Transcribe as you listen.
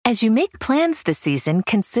As you make plans this season,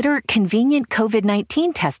 consider convenient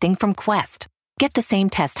COVID-19 testing from Quest. Get the same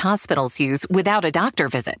test hospitals use without a doctor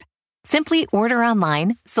visit. Simply order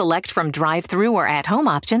online, select from drive-through or at-home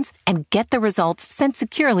options, and get the results sent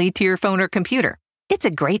securely to your phone or computer. It's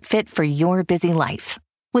a great fit for your busy life.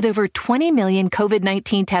 With over 20 million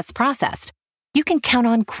COVID-19 tests processed, you can count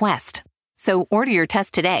on Quest. So order your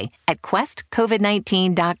test today at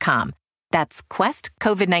questcovid19.com. That's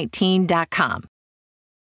questcovid19.com.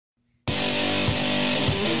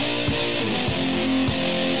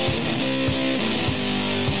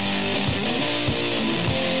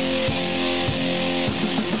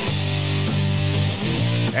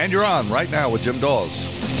 And you're on right now with Jim Dawes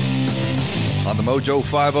on the Mojo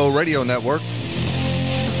 50 Radio Network,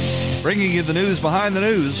 bringing you the news behind the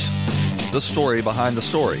news, the story behind the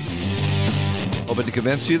story. Hoping to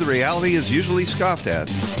convince you the reality is usually scoffed at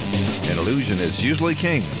and illusion is usually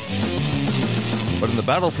king. But in the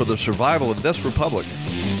battle for the survival of this republic,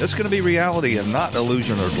 it's going to be reality and not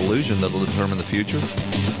illusion or delusion that will determine the future.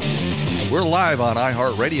 We're live on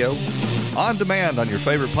iHeartRadio, on demand on your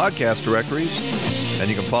favorite podcast directories, and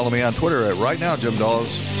you can follow me on Twitter at Right Now Jim Dawes.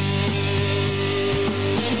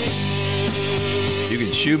 You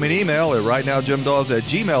can shoot me an email at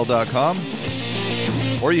rightnowjimdawes@gmail.com,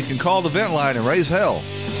 or you can call the vent line and raise hell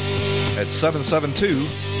at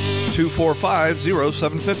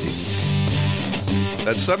 772-245-0750.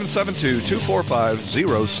 That's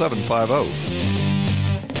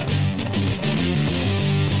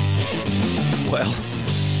 772-245-0750. Well,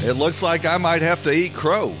 it looks like I might have to eat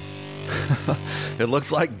crow. It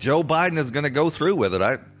looks like Joe Biden is going to go through with it.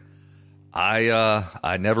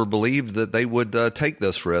 I never believed that they would take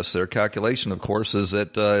this risk. Their calculation, of course, is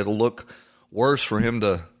that it'll look worse for him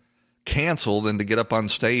to cancel than to get up on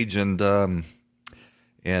stage and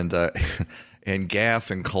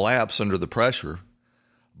gaffe and collapse under the pressure.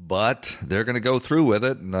 But they're going to go through with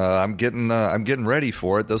it, and I'm getting ready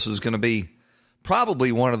for it. This is going to be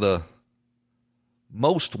probably one of the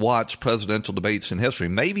most watched presidential debates in history,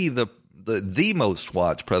 maybe the most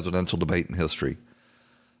watched presidential debate in history.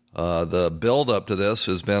 The build up to this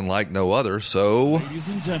has been like no other. So, ladies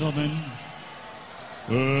and gentlemen,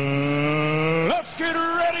 let's get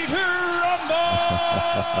ready to rumble.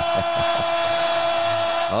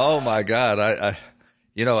 Oh my God. I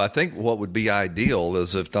think what would be ideal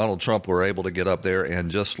is if Donald Trump were able to get up there and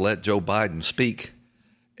just let Joe Biden speak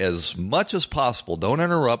as much as possible. Don't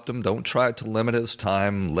interrupt him. Don't try to limit his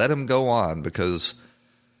time. Let him go on because,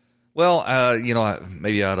 well,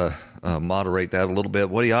 maybe I ought to moderate that a little bit.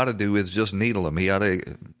 What he ought to do is just needle him. He ought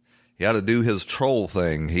to do his troll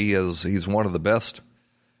thing. He's one of the best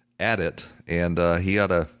at it, and he ought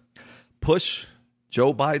to push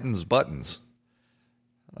Joe Biden's buttons.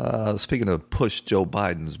 Speaking of push Joe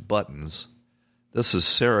Biden's buttons, this is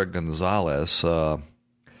Sarah Gonzalez.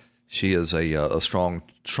 She is a strong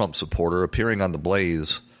Trump supporter, appearing on The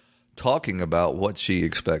Blaze, talking about what she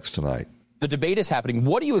expects tonight. The debate is happening.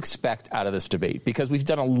 What do you expect out of this debate? Because we've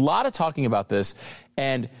done a lot of talking about this,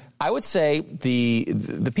 and I would say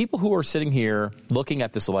the people who are sitting here looking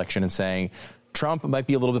at this election and saying Trump might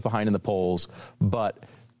be a little bit behind in the polls, but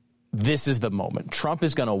this is the moment. Trump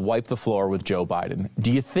is going to wipe the floor with Joe Biden.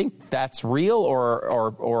 Do you think that's real,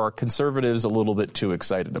 or are conservatives a little bit too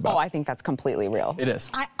excited about it? Oh, I think that's completely real. It is.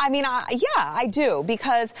 I do,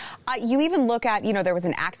 because you even look at, there was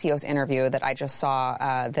an Axios interview that I just saw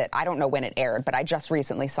that I don't know when it aired, but I just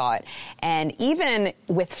recently saw it. And even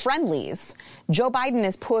with friendlies, Joe Biden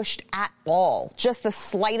is pushed at all, just the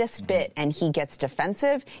slightest bit, and he gets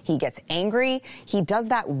defensive, he gets angry, he does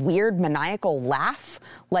that weird maniacal laugh,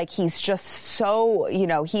 like he's just so, he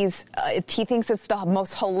thinks it's the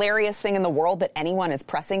most hilarious thing in the world that anyone is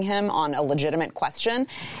pressing him on a legitimate question.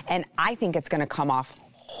 And I think it's going to come off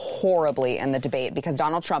horribly in the debate because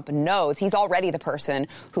Donald Trump knows he's already the person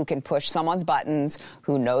who can push someone's buttons,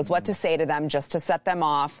 who knows what to say to them just to set them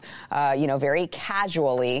off, very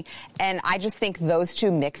casually. And I just think those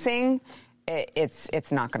two mixing,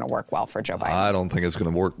 it's not going to work well for Joe Biden. I don't think it's going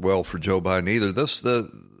to work well for Joe Biden either. The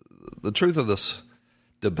truth of this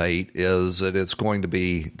debate is that it's going to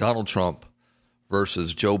be Donald Trump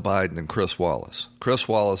versus Joe Biden and Chris Wallace. Chris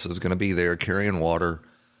Wallace is going to be there carrying water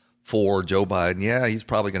for Joe Biden. Yeah, he's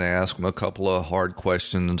probably going to ask him a couple of hard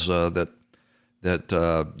questions that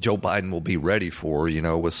Joe Biden will be ready for,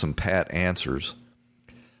 with some pat answers.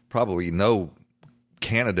 Probably no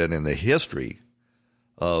candidate in the history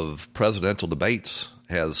of presidential debates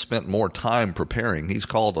has spent more time preparing. He's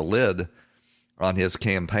called a lid on his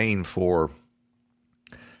campaign for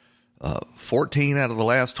 14 out of the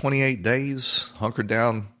last 28 days, hunkered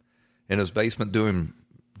down in his basement doing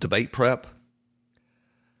debate prep.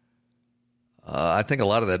 I think a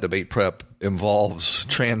lot of that debate prep involves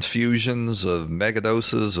transfusions of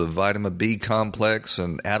megadoses of vitamin B complex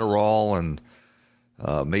and Adderall and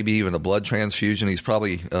maybe even a blood transfusion. He's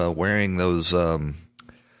probably wearing those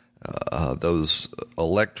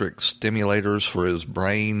electric stimulators for his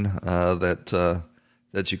brain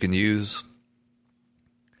that you can use.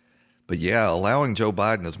 But yeah, allowing Joe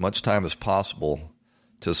Biden as much time as possible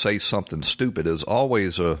to say something stupid is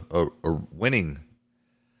always a winning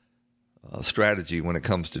strategy when it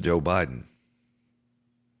comes to Joe Biden.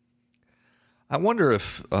 I wonder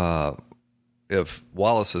if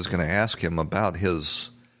Wallace is going to ask him about his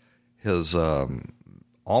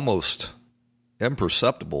almost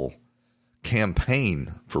imperceptible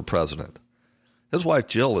campaign for president. His wife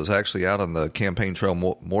Jill is actually out on the campaign trail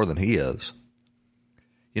more than he is.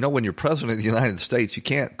 You know, when you're president of the United States, you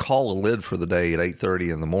can't call a lid for the day at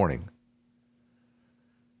 8:30 in the morning.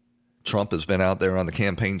 Trump has been out there on the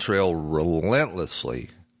campaign trail relentlessly.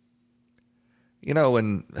 You know,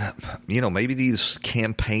 and, maybe these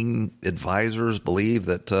campaign advisors believe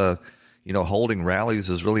that, holding rallies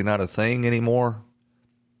is really not a thing anymore.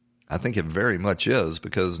 I think it very much is,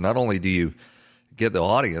 because not only do you get the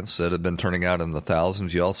audience that have been turning out in the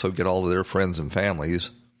thousands, you also get all of their friends and families,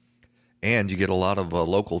 and you get a lot of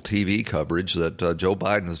local TV coverage that Joe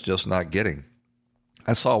Biden is just not getting.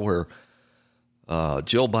 I saw where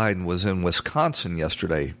Jill Biden was in Wisconsin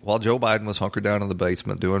yesterday while Joe Biden was hunkered down in the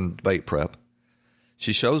basement doing debate prep.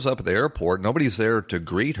 She shows up at the airport. Nobody's there to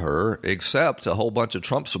greet her except a whole bunch of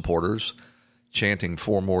Trump supporters chanting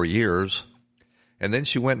 4 more years. And then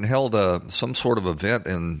she went and held some sort of event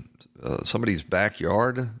in somebody's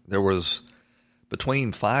backyard. There was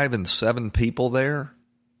between 5 and 7 people there.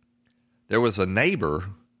 There was a neighbor,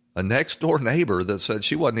 a next-door neighbor, that said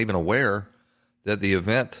she wasn't even aware that the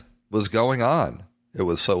event was going on. It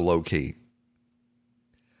was so low-key.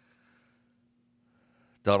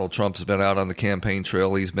 Donald Trump has been out on the campaign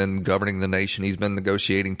trail. He's been governing the nation. He's been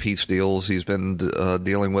negotiating peace deals. He's been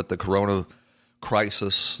dealing with the corona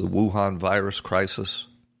crisis, the Wuhan virus crisis,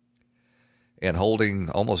 and holding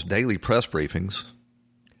almost daily press briefings.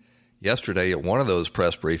 Yesterday, at one of those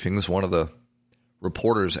press briefings, one of the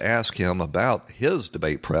reporters asked him about his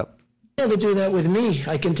debate prep. Never do that with me,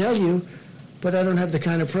 I can tell you, but I don't have the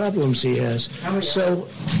kind of problems he has. How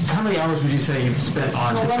many hours would you say you've spent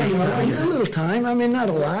on debate prep? A little time. I mean, not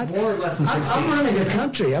a lot. More or less than 60. I'm running a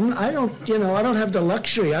country. I don't have the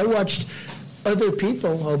luxury. I watched other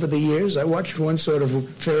people over the years. I watched one sort of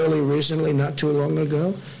fairly recently, not too long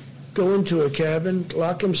ago, go into a cabin,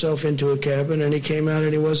 lock himself into a cabin, and he came out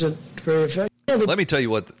and he wasn't very effective. Let me tell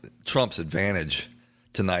you what Trump's advantage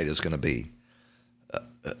tonight is going to be.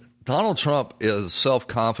 Donald Trump is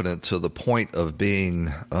self-confident to the point of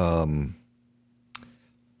being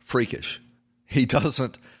freakish. He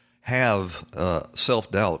doesn't have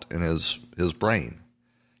self-doubt in his brain.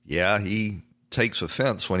 Yeah, he takes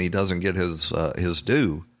offense when he doesn't get his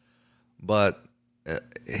due, but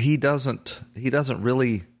he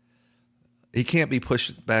can't be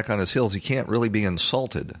pushed back on his heels. He can't really be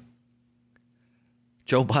insulted.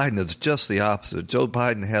 Joe Biden is just the opposite. Joe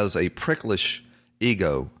Biden has a pricklish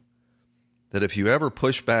ego that if you ever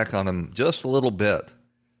push back on him just a little bit,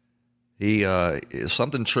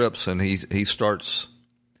 something trips and he starts,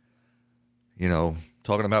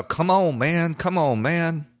 talking about, come on, man. Come on,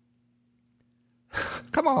 man.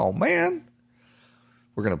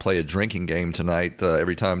 We're going to play a drinking game tonight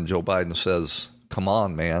every time Joe Biden says, come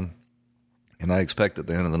on, man. And I expect at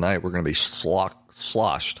the end of the night we're going to be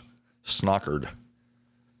sloshed, snockered.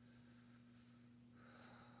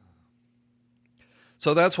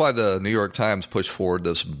 So that's why the New York Times pushed forward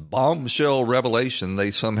this bombshell revelation. They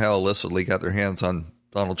somehow illicitly got their hands on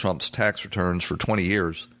Donald Trump's tax returns for 20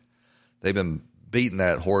 years. They've been beating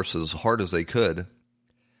that horse as hard as they could.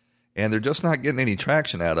 And they're just not getting any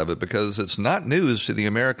traction out of it because it's not news to the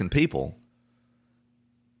American people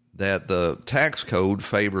that the tax code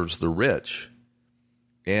favors the rich.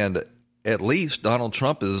 And at least Donald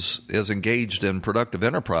Trump is engaged in productive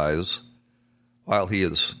enterprise while he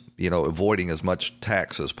is avoiding as much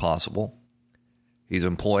tax as possible. He's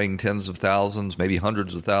employing tens of thousands, maybe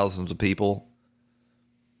hundreds of thousands of people.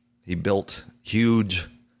 He built huge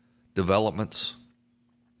developments,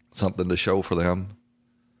 something to show for them.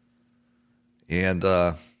 And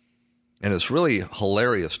it's really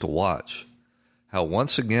hilarious to watch how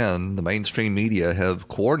once again the mainstream media have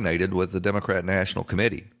coordinated with the Democrat National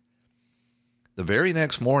Committee. The very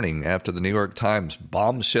next morning after the New York Times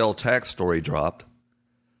bombshell tax story dropped,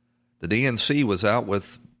 the DNC was out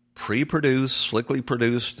with pre-produced, slickly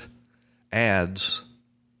produced ads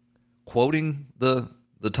quoting the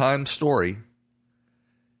Times story.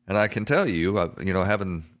 And I can tell you,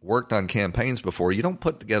 having worked on campaigns before, you don't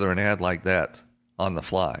put together an ad like that on the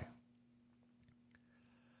fly.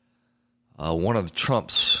 One of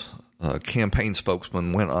Trump's campaign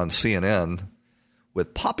spokesmen went on CNN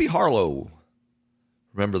with Poppy Harlow.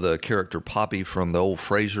 Remember the character Poppy from the old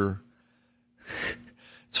Frasier?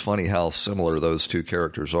 It's funny how similar those two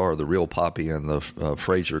characters are, the real Poppy and the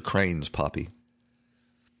Frasier Crane's Poppy.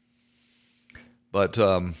 But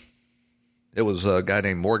it was a guy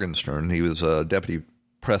named Morgenstern. He was a deputy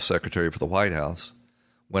press secretary for the White House.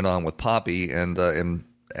 Went on with Poppy and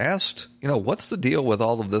asked, what's the deal with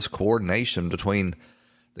all of this coordination between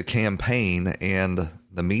the campaign and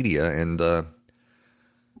the media? And, you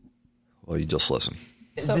just listen.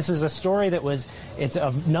 So, this is a story it's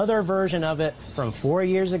another version of it from 4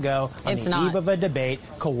 years ago on the eve of a debate,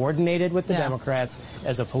 coordinated with the Democrats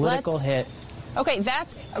as a political hit. Okay,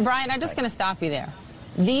 Brian, I'm just going to stop you there.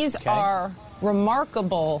 These are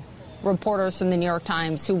remarkable reporters from the New York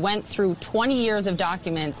Times who went through 20 years of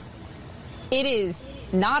documents. It is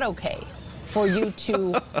not okay for you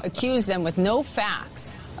to accuse them with no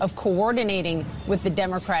facts of coordinating with the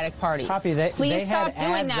Democratic Party. Poppy, Please stop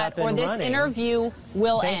doing that or this interview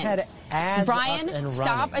will end. Brian,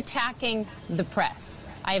 stop attacking the press.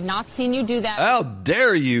 I have not seen you do that. How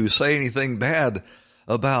dare you say anything bad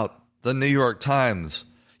about the New York Times?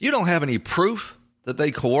 You don't have any proof that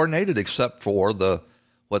they coordinated except for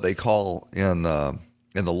what they call in the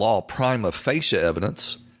law prima facie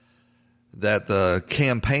evidence that the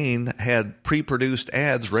campaign had pre-produced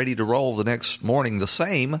ads ready to roll the next morning, the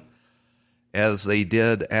same as they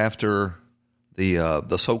did after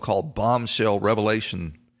the so-called bombshell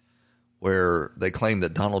revelation where they claimed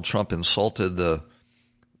that Donald Trump insulted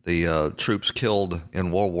the troops killed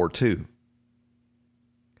in World War II.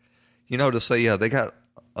 To say they got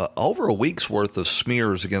over a week's worth of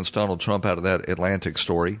smears against Donald Trump out of that Atlantic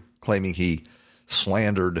story, claiming he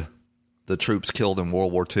slandered the troops killed in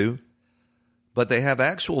World War II. But they have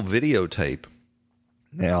actual videotape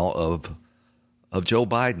now of Joe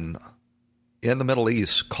Biden in the Middle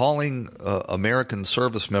East calling American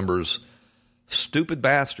service members stupid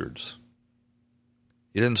bastards.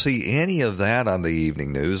 You didn't see any of that on the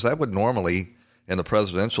evening news. That would normally, in the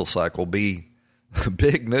presidential cycle, be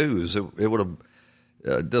big news. It would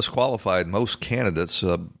have disqualified most candidates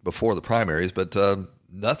before the primaries, but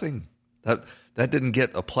nothing. That didn't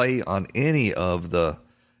get a play on any of the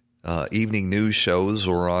evening news shows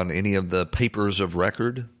or on any of the papers of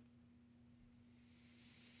record.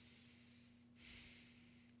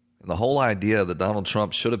 And the whole idea that Donald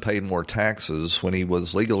Trump should have paid more taxes when he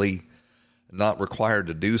was legally not required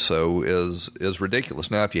to do so is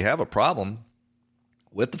ridiculous. Now, if you have a problem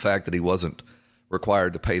with the fact that he wasn't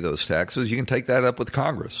required to pay those taxes, you can take that up with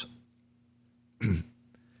Congress.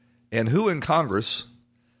 And who in Congress,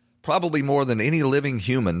 probably more than any living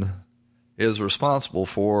human, is responsible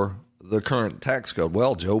for the current tax code?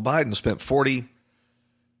 Well, Joe Biden spent 40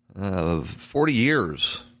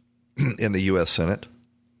 years in the U.S. Senate.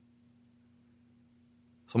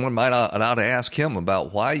 Someone might ought to ask him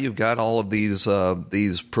about why you've got all of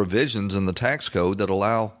these provisions in the tax code that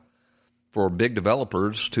allow for big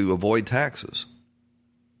developers to avoid taxes.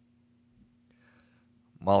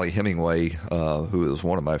 Molly Hemingway, who is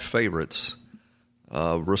one of my favorites,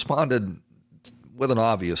 responded with an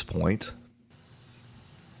obvious point.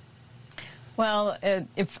 Well,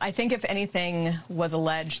 if anything was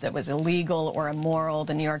alleged that was illegal or immoral,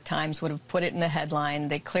 the New York Times would have put it in the headline.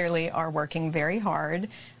 They clearly are working very hard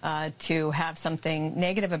to have something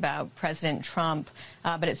negative about President Trump,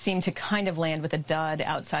 but it seemed to kind of land with a dud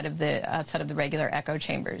outside of the regular echo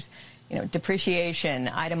chambers. Depreciation,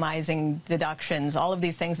 itemizing deductions, all of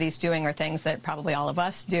these things that he's doing are things that probably all of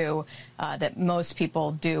us do, that most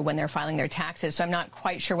people do when they're filing their taxes. So I'm not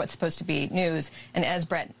quite sure what's supposed to be news. And as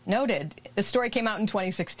Brett noted, the story came out in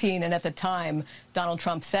 2016, and at the time, Donald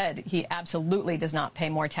Trump said he absolutely does not pay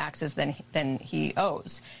more taxes than he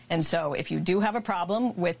owes. And so if you do have a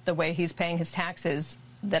problem with the way he's paying his taxes,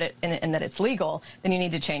 and that it's legal, then you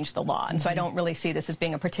need to change the law. And so I don't really see this as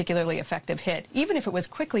being a particularly effective hit, even if it was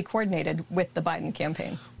quickly coordinated with the Biden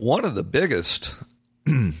campaign. One of the biggest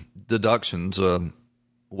deductions,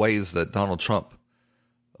 ways that Donald Trump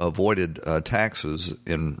avoided taxes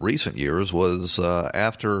in recent years was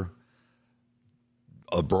after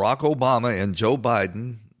Barack Obama and Joe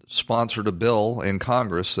Biden sponsored a bill in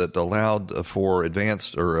Congress that allowed for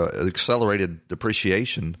advanced or accelerated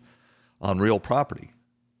depreciation on real property.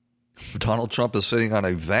 Donald Trump is sitting on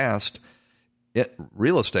a vast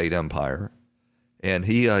real estate empire, and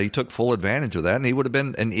he took full advantage of that, and he would have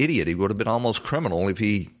been an idiot. He would have been almost criminal if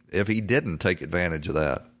he didn't take advantage of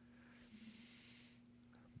that.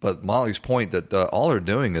 But Molly's point that all they're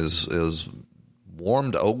doing is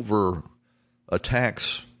warmed over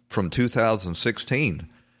attacks from 2016.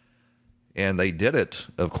 And they did it,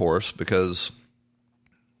 of course, because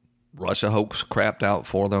Russia hoax crapped out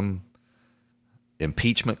for them.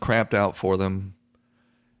 Impeachment crapped out for them.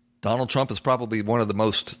 Donald Trump is probably one of the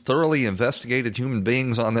most thoroughly investigated human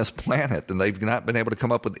beings on this planet, and they've not been able to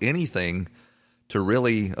come up with anything to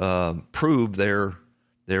really prove their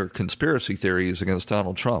conspiracy theories against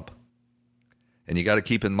Donald Trump. And you got to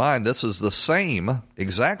keep in mind, this is the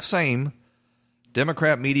exact same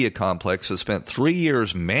Democrat media complex that spent 3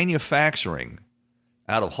 years manufacturing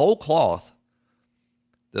out of whole cloth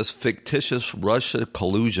this fictitious Russia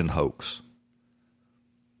collusion hoax.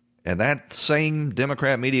 And that same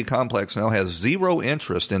Democrat media complex now has zero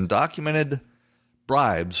interest in documented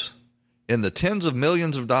bribes in the tens of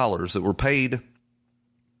millions of dollars that were paid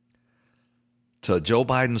to Joe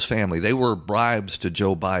Biden's family. They were bribes to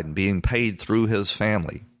Joe Biden being paid through his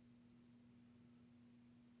family.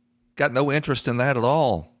 Got no interest in that at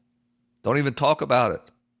all. Don't even talk about it.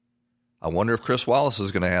 I wonder if Chris Wallace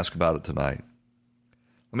is going to ask about it tonight.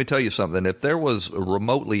 Let me tell you something. If there was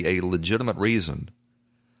remotely a legitimate reason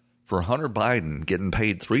for Hunter Biden getting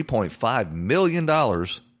paid $3.5 million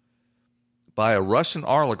by a Russian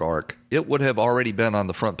oligarch, it would have already been on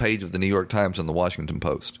the front page of the New York Times and the Washington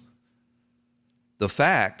Post. The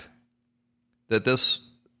fact that this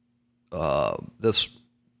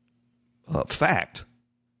fact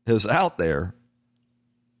is out there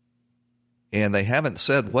and they haven't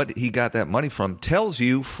said what he got that money from tells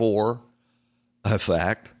you for a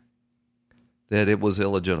fact that it was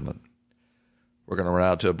illegitimate. We're going to run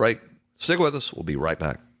out to a break. Stick with us. We'll be right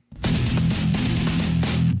back.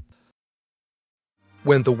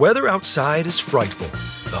 When the weather outside is frightful,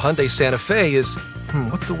 the Hyundai Santa Fe is,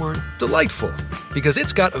 delightful. Because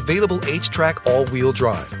it's got available H-Track all-wheel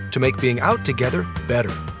drive to make being out together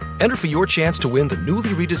better. Enter for your chance to win the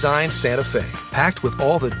newly redesigned Santa Fe, packed with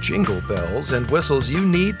all the jingle bells and whistles you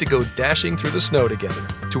need to go dashing through the snow together.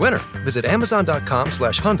 To enter, visit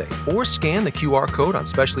Amazon.com/Hyundai or scan the QR code on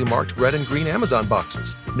specially marked red and green Amazon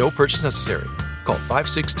boxes. No purchase necessary. Call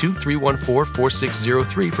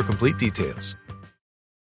 562-314-4603 for complete details.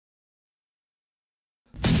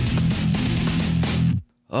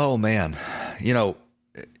 Oh, man. You know,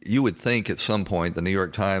 you would think at some point the New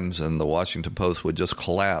York Times and the Washington Post would just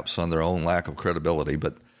collapse on their own lack of credibility,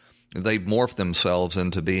 but they've morphed themselves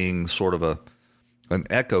into being sort of an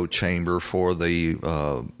echo chamber for the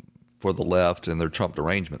left and their Trump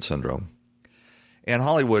derangement syndrome. And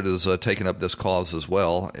Hollywood is taking up this cause as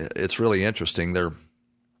well. It's really interesting. They're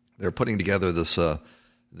putting together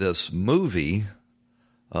this movie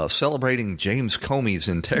celebrating James Comey's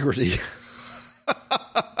integrity.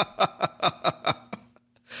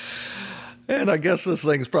 And I guess this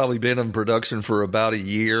thing's probably been in production for about a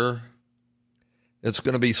year. It's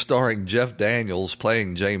going to be starring Jeff Daniels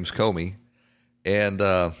playing James Comey. And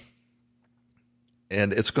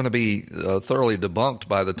it's going to be thoroughly debunked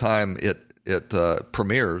by the time it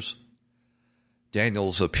premieres.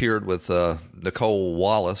 Daniels appeared with Nicole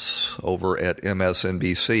Wallace over at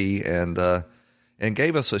MSNBC and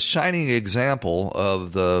gave us a shining example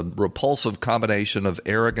of the repulsive combination of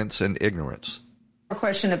arrogance and ignorance.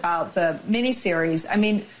 Question about the miniseries. I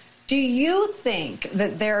mean, do you think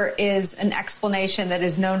that there is an explanation that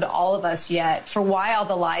is known to all of us yet for why all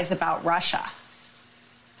the lies about Russia?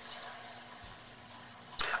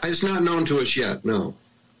 It's not known to us yet, no.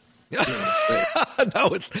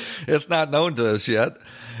 No, it's not known to us yet.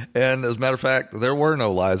 And as a matter of fact, there were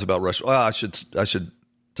no lies about Russia. Well, I should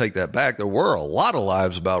take that back. There were a lot of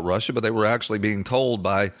lies about Russia, but they were actually being told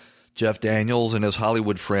by Jeff Daniels and his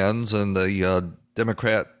Hollywood friends and the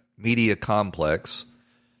Democrat media complex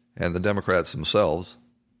and the Democrats themselves.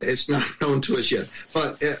 It's not known to us yet.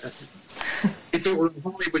 But if it were a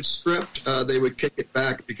Hollywood script, they would kick it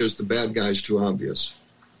back because the bad guy's too obvious.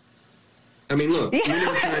 I mean, look.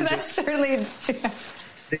 Yeah, that's certainly...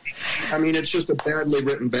 I mean, it's just a badly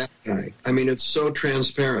written bad guy. I mean, it's so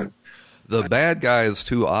transparent. The bad guy is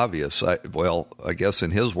too obvious. I guess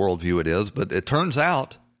in his worldview it is, but it turns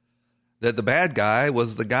out that the bad guy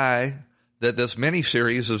was the guy that this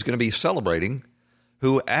miniseries is going to be celebrating,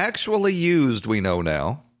 who actually used, we know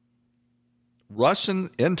now, Russian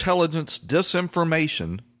intelligence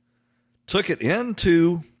disinformation, took it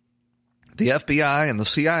into the FBI and the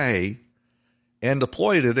CIA, and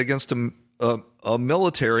deployed it against a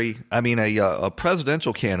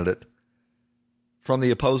presidential candidate from the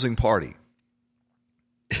opposing party.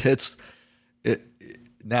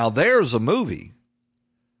 Now there's a movie.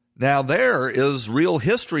 Now there is real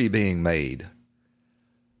history being made.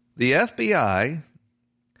 The FBI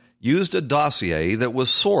used a dossier that was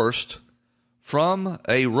sourced from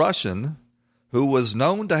a Russian who was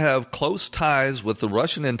known to have close ties with the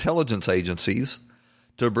Russian intelligence agencies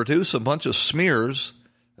to produce a bunch of smears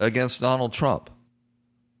against Donald Trump.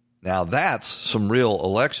 Now, that's some real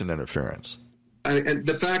election interference. And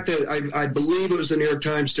the fact that I believe it was the New York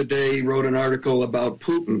Times today wrote an article about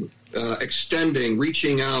Putin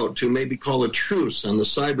reaching out to maybe call a truce on the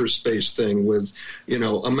cyberspace thing with,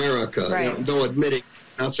 America, right. Though admitting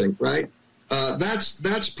nothing, right? That's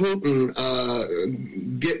Putin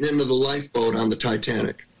getting into the lifeboat on the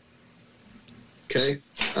Titanic. Okay?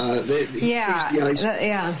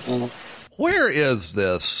 Where is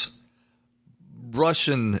this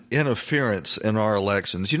Russian interference in our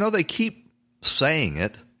elections? They keep saying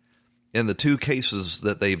it in the two cases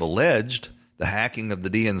that they've alleged, the hacking of the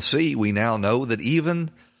DNC. We now know that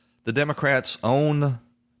even the Democrats' own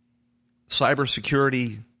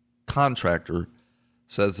cybersecurity contractor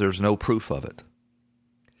says there's no proof of it.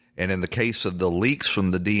 And in the case of the leaks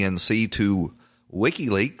from the DNC to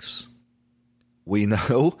WikiLeaks, we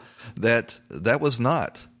know that that was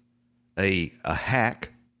not a hack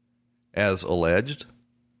as alleged,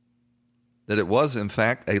 that it was, in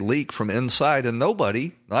fact, a leak from inside, and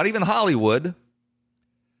nobody, not even Hollywood,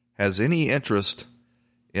 has any interest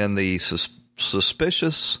in the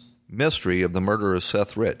suspicious mystery of the murder of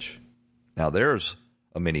Seth Rich. Now, there's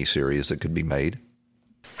a mini-series that could be made.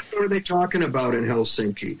 What are they talking about in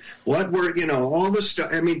Helsinki? What were, all the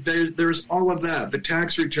stuff? I mean, there's all of that. The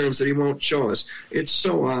tax returns that he won't show us. It's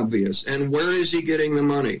so obvious. And where is he getting the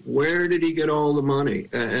money? Where did he get all the money?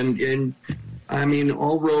 And I mean,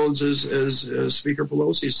 all roads, as Speaker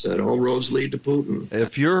Pelosi said, all roads lead to Putin.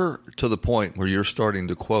 If you're to the point where you're starting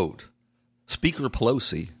to quote Speaker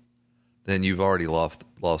Pelosi, then you've already lost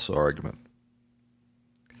the argument.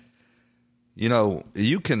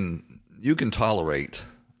 You can tolerate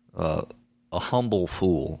a humble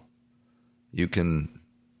fool. You can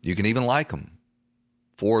even like them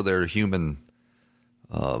for their human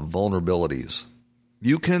vulnerabilities.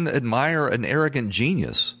 You can admire an arrogant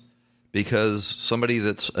genius because somebody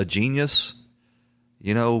that's a genius,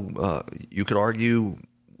 you could argue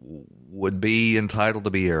would be entitled to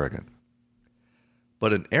be arrogant.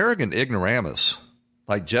 But an arrogant ignoramus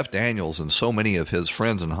like Jeff Daniels and so many of his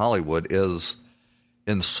friends in Hollywood is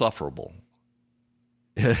insufferable.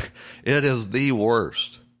 It is the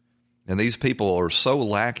worst. And these people are so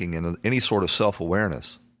lacking in any sort of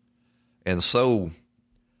self-awareness and so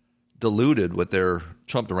deluded with their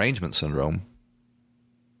Trump derangement syndrome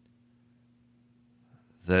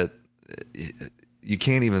that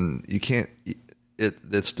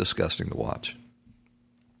it's disgusting to watch.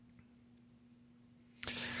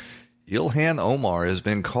 Ilhan Omar has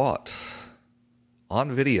been caught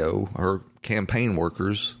on video, her campaign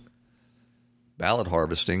workers ballot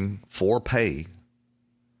harvesting for pay.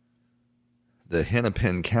 The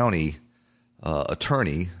Hennepin County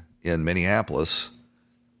attorney in Minneapolis,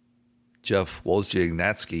 Jeff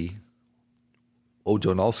Wojciechowski,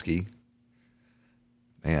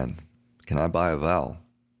 man, can I buy a vowel?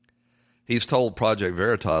 He's told Project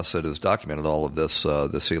Veritas, that has documented all of this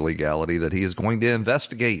illegality, that he is going to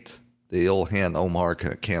investigate the Ilhan Omar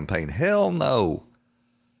campaign. Hell no.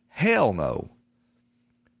 Hell no.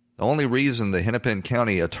 The only reason the Hennepin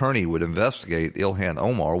County attorney would investigate Ilhan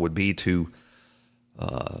Omar would be to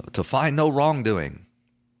find no wrongdoing.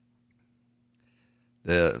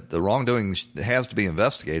 The wrongdoing has to be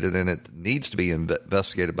investigated, and it needs to be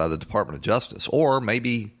investigated by the Department of Justice. Or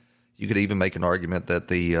maybe you could even make an argument that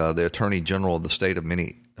the Attorney General of the state of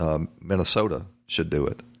Minnesota should do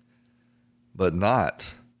it, but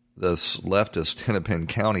not this leftist Hennepin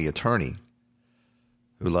County attorney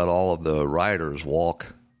who let all of the rioters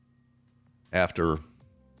walk after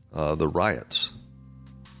the riots.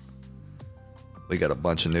 We got a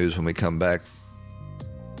bunch of news when we come back.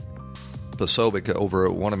 Posobiec over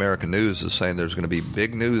at One American News is saying there's going to be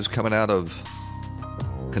big news coming out of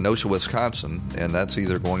Kenosha, Wisconsin, and that's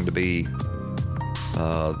either going to be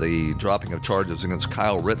the dropping of charges against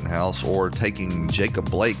Kyle Rittenhouse or taking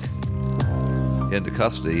Jacob Blake into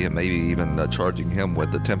custody and maybe even charging him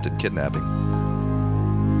with attempted kidnapping.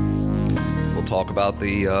 We'll talk about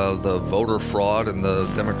the voter fraud and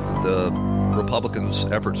the Republicans'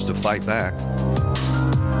 efforts to fight back.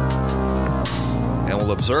 And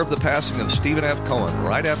we'll observe the passing of Stephen F. Cohen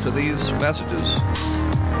right after these messages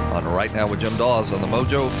on Right Now with Jim Dawes on the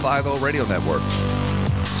Mojo 50 Radio Network.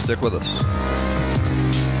 Stick with us.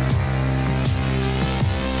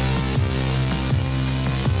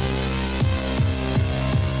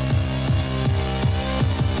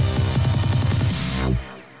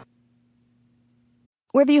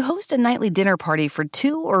 Whether you host a nightly dinner party for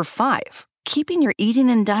 2 or 5, keeping your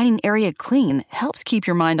eating and dining area clean helps keep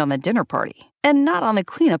your mind on the dinner party and not on the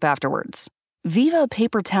cleanup afterwards. Viva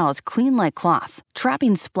paper towels clean like cloth,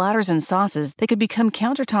 trapping splatters and sauces that could become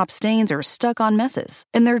countertop stains or stuck on messes.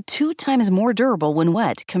 And they're 2 times more durable when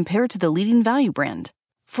wet compared to the leading value brand.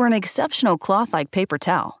 For an exceptional cloth-like paper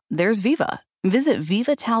towel, there's Viva. Visit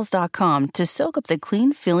vivatowels.com to soak up the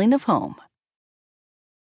clean feeling of home.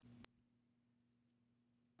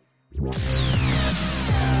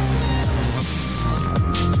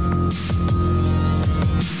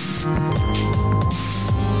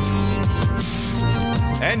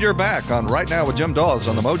 And you're back on Right Now with Jim Dawes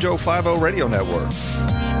on the Mojo 50 Radio Network.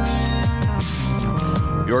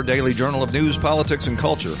 Your daily journal of news, politics, and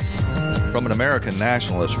culture from an American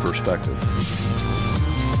nationalist perspective.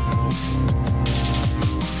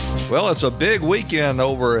 Well, it's a big weekend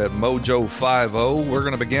over at Mojo 50. We're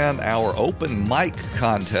going to begin our open mic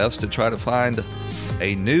contest to try to find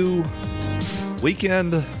a new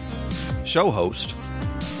weekend show host.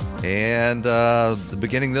 And the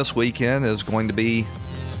beginning this weekend is going to be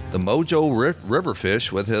the Mojo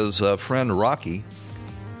Riverfish with his friend Rocky.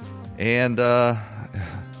 And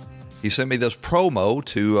he sent me this promo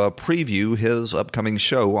to preview his upcoming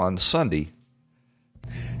show on Sunday.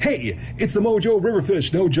 Hey, it's the Mojo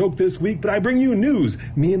Riverfish. No joke this week, but I bring you news.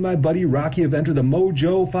 Me and my buddy Rocky have entered the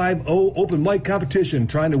Mojo 50 open mic competition,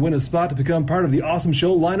 trying to win a spot to become part of the awesome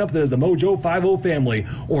show lineup that is the Mojo 50 family,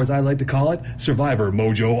 or as I like to call it, Survivor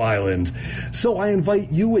Mojo Island. So I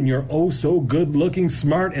invite you and your oh-so-good-looking,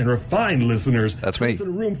 smart, and refined listeners to listen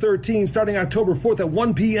to Room 13 starting October 4th at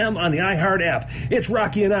 1 p.m. on the iHeart app. It's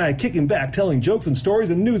Rocky and I kicking back, telling jokes and stories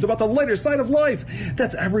and news about the lighter side of life.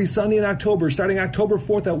 That's every Sunday in October, starting October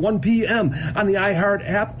 4th at 1 p.m. on the iHeart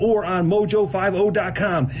app or on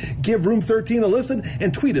mojo50.com. Give Room 13 a listen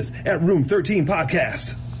and tweet us at Room 13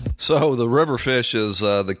 Podcast. So the Riverfish is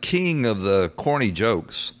the king of the corny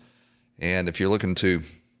jokes. And if you're looking to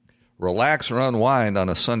relax or unwind on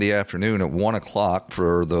a Sunday afternoon at 1 o'clock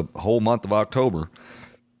for the whole month of October,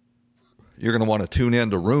 you're going to want to tune in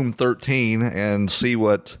to Room 13 and see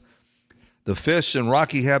what the Fish and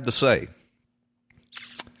Rocky have to say.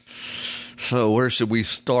 So where should we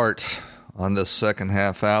start on this second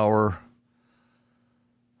half hour?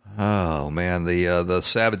 Oh, man, the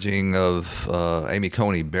savaging of Amy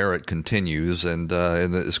Coney Barrett continues, and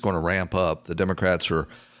it's going to ramp up. The Democrats are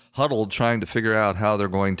huddled trying to figure out how they're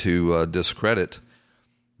going to discredit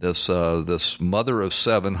this mother of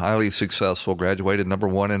 7, highly successful, graduated number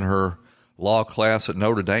 1 in her law class at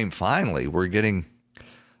Notre Dame. Finally, we're getting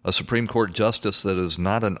a Supreme Court justice that is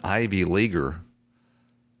not an Ivy Leaguer.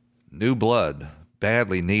 New blood,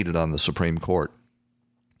 badly needed on the Supreme Court.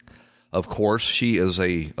 Of course, she is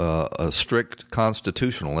a strict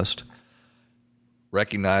constitutionalist,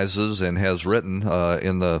 recognizes and has written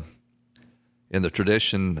in the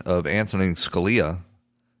tradition of Anthony Scalia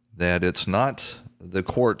that it's not the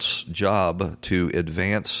court's job to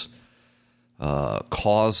advance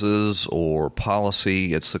causes or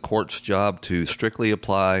policy. It's the court's job to strictly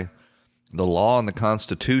apply the law and the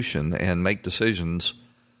Constitution and make decisions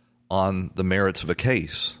on the merits of a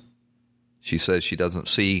case. She says she doesn't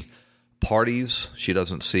see parties, she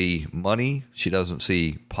doesn't see money, she doesn't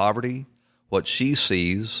see poverty. What she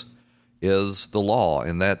sees is the law,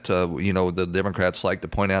 and that, the Democrats like to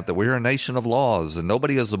point out that we're a nation of laws, and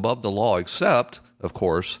nobody is above the law except, of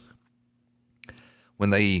course,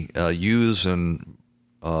 when they use and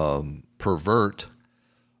pervert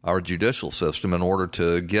our judicial system in order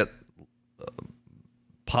to get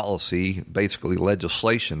policy, basically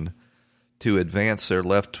legislation, to advance their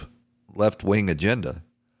left-wing agenda,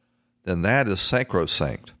 then that is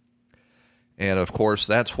sacrosanct. And, of course,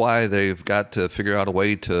 that's why they've got to figure out a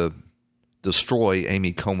way to destroy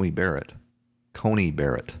Amy Coney Barrett. Coney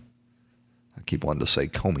Barrett. I keep wanting to say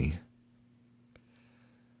Comey.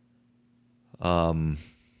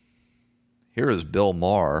 Here is Bill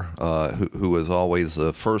Maher, who is always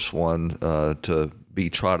the first one to be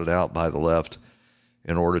trotted out by the left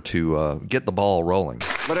in order to get the ball rolling.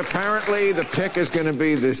 But apparently the pick is going to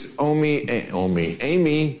be this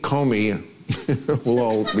Amy Coney.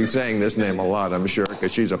 We'll be saying this name a lot, I'm sure,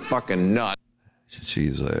 because she's a fucking nut.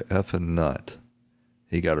 She's a effing nut.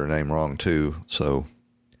 He got her name wrong, too, so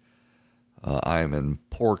I am in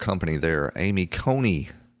poor company there. Amy Coney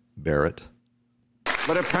Barrett.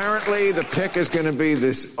 But apparently the pick is going to be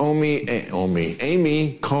this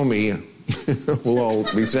Amy Coney. We'll all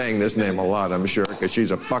be saying this name a lot, I'm sure, because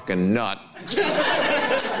she's a fucking nut.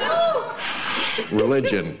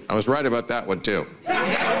 Religion. I was right about that one, too.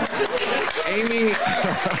 Amy,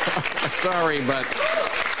 sorry, but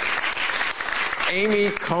Amy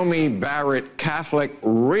Coney Barrett Catholic,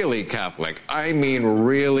 really Catholic. I mean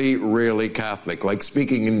really, really Catholic, like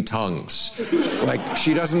speaking in tongues. Like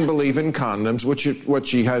she doesn't believe in condoms, which is what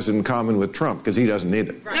she has in common with Trump, because he doesn't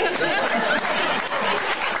either. I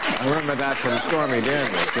remember that from Stormy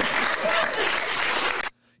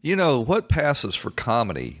Daniels. You know, what passes for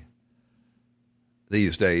comedy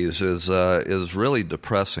these days is really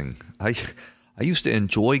depressing. I used to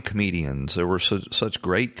enjoy comedians. There were such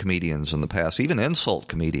great comedians in the past, even insult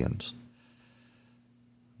comedians,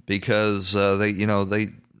 because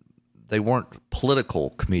they weren't political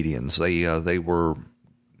comedians. They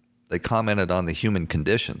commented on the human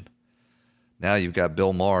condition. Now you've got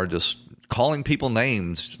Bill Maher just calling people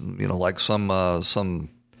names, like some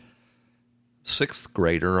sixth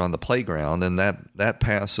grader on the playground, and that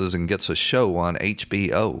passes and gets a show on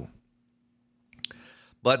HBO.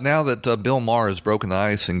 But now that Bill Maher has broken the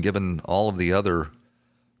ice and given all of the other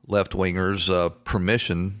left-wingers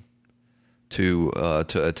permission to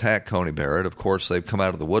attack Coney Barrett, of course, they've come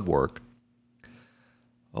out of the woodwork.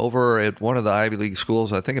 Over at one of the Ivy League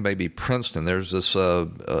schools, I think it may be Princeton, there's this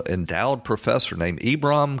endowed professor named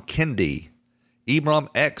Ibram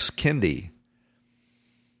X. Kendi.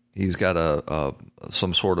 He's got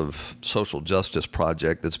some sort of social justice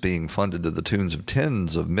project that's being funded to the tunes of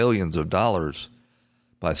tens of millions of dollars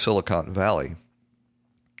by Silicon Valley.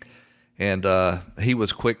 And he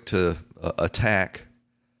was quick to attack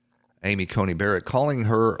Amy Coney Barrett, calling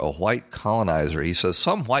her a white colonizer. He says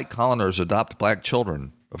some white colonizers adopt black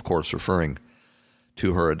children, of course referring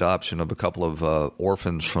to her adoption of a couple of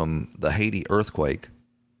orphans from the Haiti earthquake.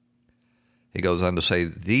 He goes on to say,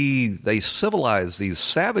 they civilize these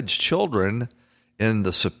savage children in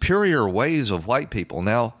the superior ways of white people.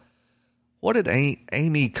 Now, what did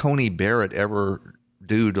Amy Coney Barrett ever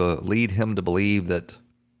do to lead him to believe that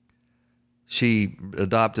she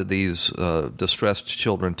adopted these distressed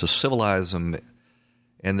children to civilize them,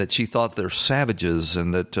 and that she thought they're savages,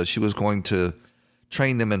 and that she was going to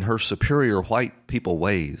train them in her superior white people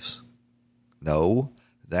ways? No,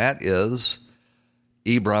 that is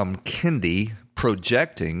Ibram Kendi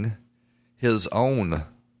projecting his own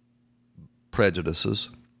prejudices.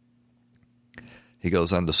 He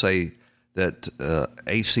goes on to say that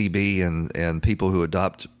ACB and people who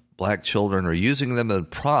adopt black children are using them as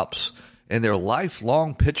props in their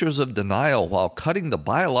lifelong pictures of denial while cutting the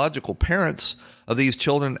biological parents of these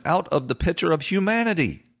children out of the picture of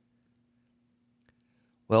humanity.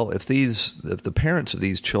 Well, if the parents of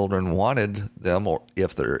these children wanted them, or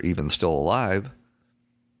if they're even still alive,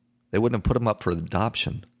 they wouldn't have put them up for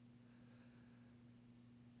adoption.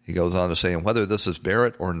 He goes on to say, and whether this is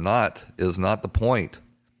Barrett or not is not the point.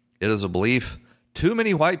 It is a belief too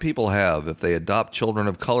many white people have. If they adopt children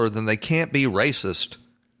of color, then they can't be racist.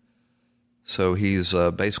 So he's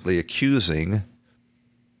basically accusing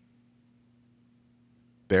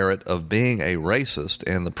Barrett of being a racist,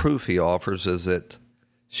 and the proof he offers is that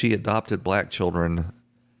she adopted black children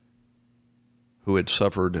who had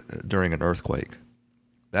suffered during an earthquake.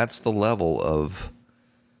 That's the level of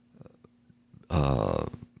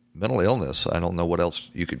mental illness, I don't know what else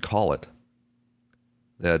you could call it,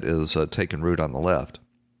 that is taking root on the left.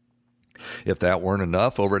 If that weren't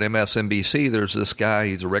enough, over at MSNBC, there's this guy,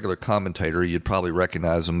 he's a regular commentator, you'd probably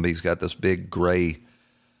recognize him. He's got this big gray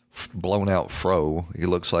blown-out fro. He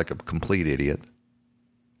looks like a complete idiot,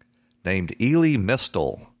 named Elie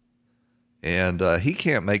Mystal. And he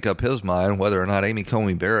can't make up his mind whether or not Amy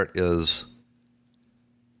Coney Barrett is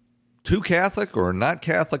too Catholic or not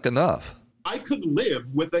Catholic enough. I could live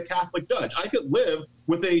with a Catholic judge. I could live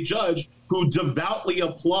with a judge who devoutly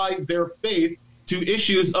applied their faith to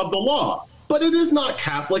issues of the law. But it is not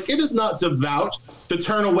Catholic. It is not devout to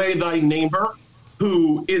turn away thy neighbor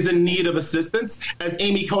who is in need of assistance, as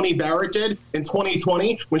Amy Coney Barrett did in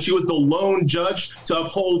 2020 when she was the lone judge to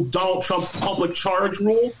uphold Donald Trump's public charge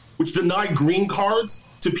rule, which denied green cards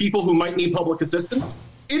to people who might need public assistance.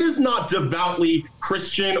 It is not devoutly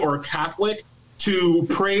Christian or Catholic to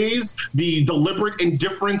praise the deliberate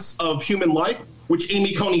indifference of human life, which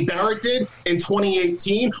Amy Coney Barrett did in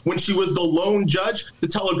 2018 when she was the lone judge to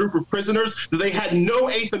tell a group of prisoners that they had no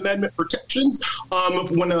Eighth Amendment protections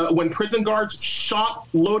when prison guards shot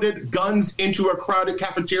loaded guns into a crowded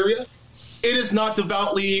cafeteria. It is not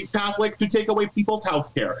devoutly Catholic to take away people's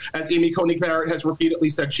health care, as Amy Coney Barrett has repeatedly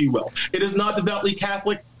said she will. It is not devoutly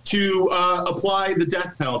Catholic to apply the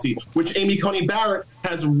death penalty, which Amy Coney Barrett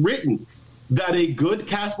has written that a good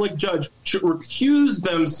Catholic judge should recuse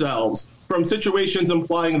themselves from situations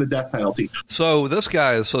implying the death penalty. So this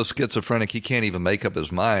guy is so schizophrenic he can't even make up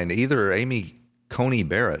his mind. Either Amy Coney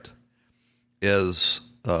Barrett is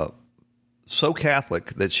so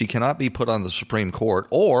Catholic that she cannot be put on the Supreme Court,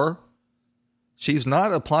 or she's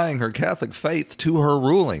not applying her Catholic faith to her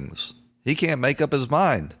rulings. He can't make up his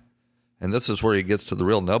mind. And this is where he gets to the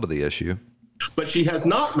real nub of the issue. But she has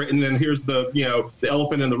not written, and here's the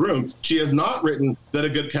elephant in the room, she has not written that a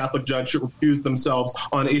good Catholic judge should recuse themselves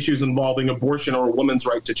on issues involving abortion or a woman's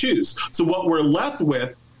right to choose. So what we're left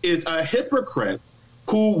with is a hypocrite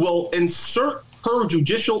who will insert her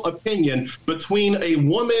judicial opinion between a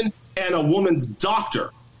woman and a woman's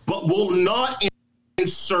doctor, but will not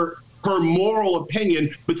insert her moral opinion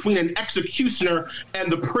between an executioner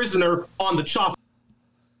and the prisoner on the chopper.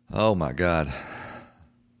 Oh, my God.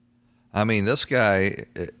 I mean, this guy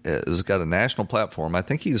has got a national platform. I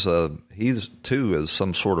think he's too is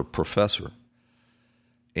some sort of professor.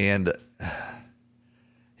 And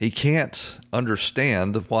he can't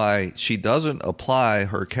understand why she doesn't apply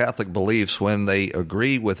her Catholic beliefs when they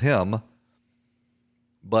agree with him,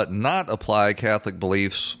 but not apply Catholic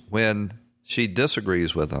beliefs when she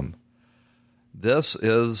disagrees with him. This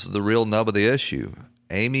is the real nub of the issue.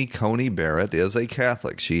 Amy Coney Barrett is a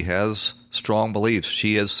Catholic. She has strong beliefs.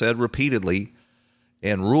 She has said repeatedly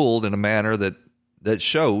and ruled in a manner that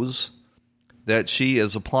shows that she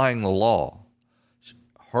is applying the law.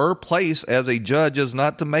 Her place as a judge is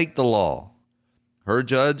not to make the law. Her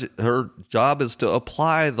job is to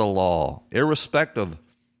apply the law, irrespective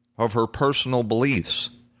of her personal beliefs.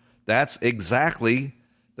 That's exactly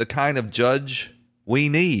the kind of judge we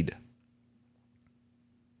need.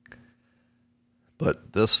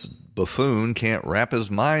 But this buffoon can't wrap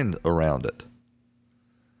his mind around it.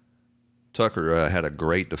 Tucker had a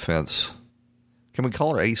great defense. Can we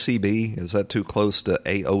call her ACB? Is that too close to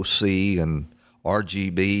AOC and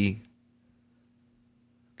RGB?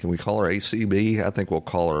 Can we call her ACB? I think we'll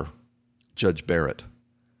call her Judge Barrett.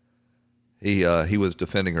 He was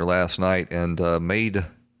defending her last night and made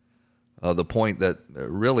the point that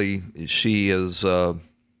really she is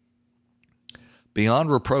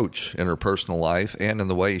beyond reproach in her personal life and in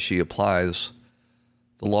the way she applies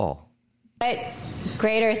the law. What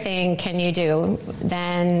greater thing can you do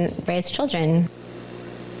than raise children?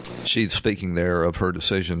 She's speaking there of her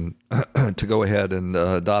decision to go ahead and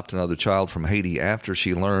adopt another child from Haiti after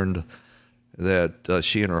she learned that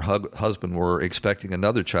she and her husband were expecting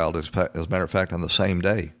another child, as a matter of fact, on the same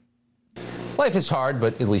day. Life is hard,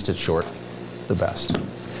 but at least it's short. The best.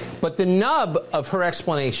 But the nub of her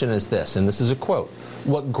explanation is this, and this is a quote: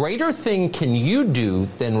 "What greater thing can you do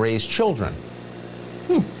than raise children?"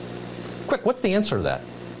 Quick, what's the answer to that?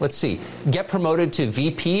 Let's see. Get promoted to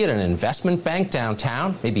VP at an investment bank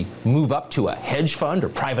downtown? Maybe move up to a hedge fund or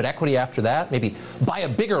private equity after that? Maybe buy a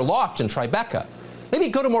bigger loft in Tribeca? Maybe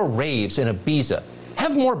go to more raves in Ibiza?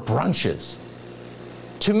 Have more brunches?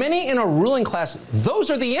 To many in a ruling class,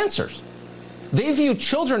 those are the answers. They view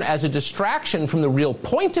children as a distraction from the real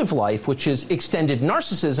point of life, which is extended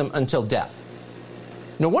narcissism until death.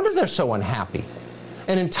 No wonder they're so unhappy.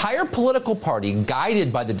 An entire political party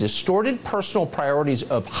guided by the distorted personal priorities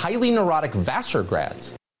of highly neurotic Vassar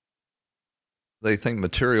grads. They think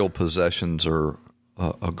material possessions are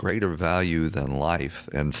a greater value than life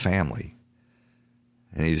and family.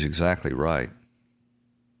 And he's exactly right.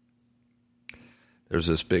 There's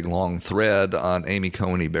this big long thread on Amy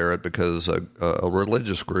Coney Barrett because a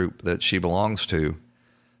religious group that she belongs to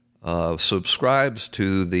subscribes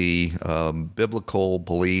to the biblical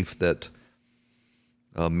belief that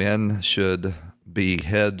men should be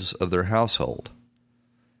heads of their household.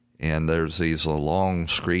 And there's these long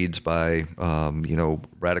screeds by,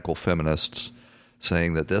 radical feminists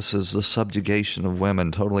saying that this is the subjugation of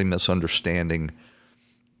women, totally misunderstanding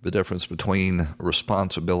the difference between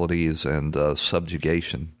responsibilities and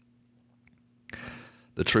subjugation.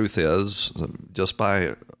 The truth is, just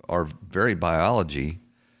by our very biology,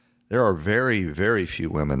 there are very, very few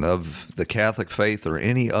women of the Catholic faith or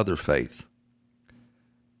any other faith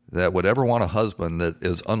that would ever want a husband that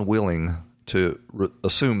is unwilling to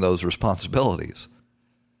assume those responsibilities.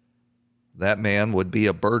 That man would be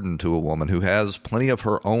a burden to a woman who has plenty of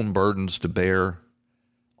her own burdens to bear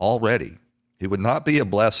already. He would not be a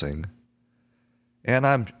blessing. And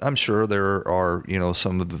I'm sure there are,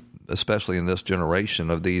 some, especially in this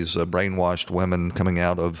generation, of these brainwashed women coming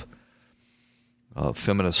out of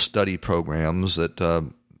feminist study programs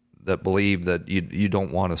that believe that you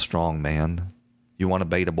don't want a strong man. You want a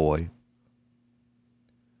beta boy.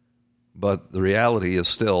 But the reality is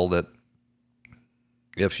still that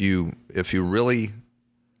if you really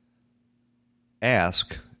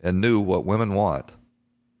ask and knew what women want,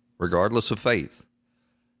 regardless of faith,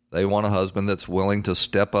 they want a husband that's willing to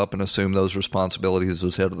step up and assume those responsibilities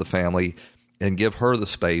as head of the family and give her the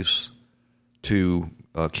space to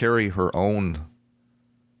carry her own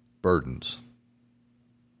burdens.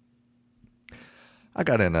 I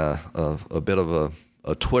got in a bit of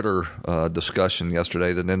a Twitter discussion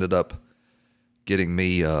yesterday that ended up getting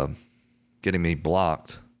me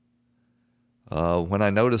blocked when I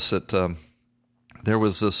noticed that there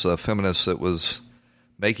was this feminist that was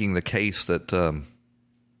making the case that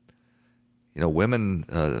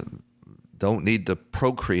women don't need to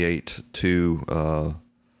procreate to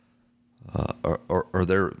or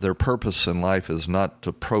their purpose in life is not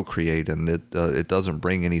to procreate, and it doesn't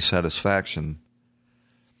bring any satisfaction.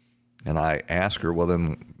 And I asked her, well,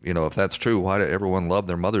 then, if that's true, why did everyone love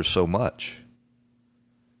their mothers so much?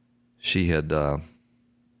 She had,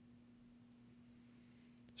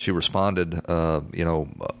 she responded,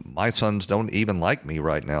 my sons don't even like me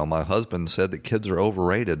right now. My husband said that kids are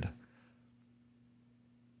overrated.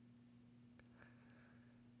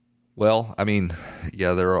 Well, I mean,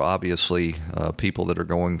 yeah, there are obviously people that are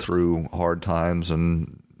going through hard times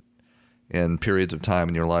and periods of time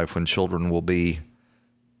in your life when children will be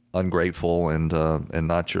ungrateful and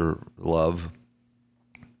not your love.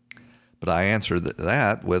 But I answered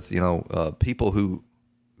that with, people who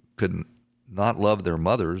could not love their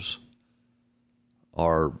mothers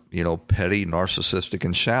are, petty, narcissistic,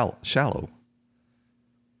 and shallow.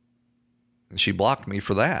 And she blocked me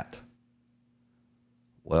for that.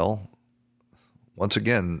 Well, once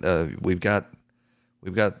again, we've got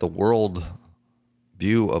the world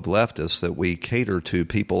view of leftists that we cater to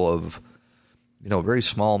people of, very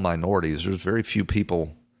small minorities. There's very few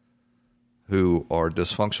people who are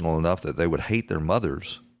dysfunctional enough that they would hate their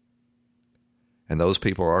mothers. And those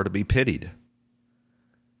people are to be pitied.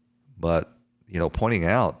 But, pointing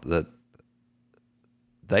out that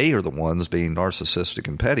they are the ones being narcissistic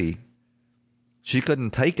and petty, she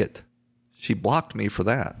couldn't take it. She blocked me for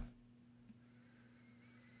that.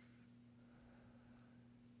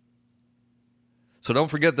 So don't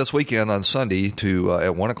forget this weekend on Sunday to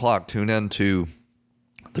at 1 o'clock tune in to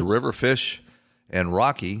the Riverfish and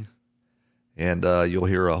Rocky, and you'll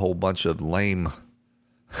hear a whole bunch of lame,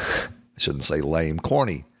 I shouldn't say lame,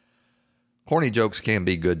 corny jokes can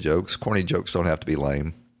be good jokes. Corny jokes don't have to be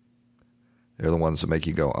lame. They're the ones that make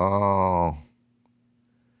you go, oh.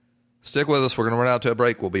 Stick with us. We're going to run out to a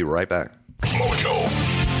break. We'll be right back. Mojo.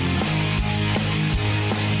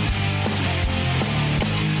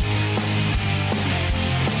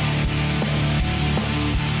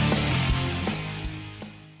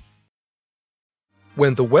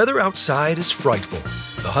 When the weather outside is frightful,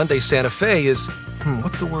 the Hyundai Santa Fe is,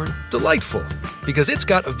 delightful. Because it's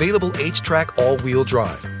got available H-Track all-wheel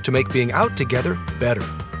drive to make being out together better.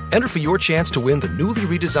 Enter for your chance to win the newly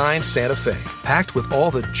redesigned Santa Fe, packed with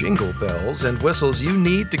all the jingle bells and whistles you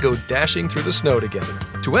need to go dashing through the snow together.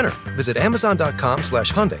 To enter, visit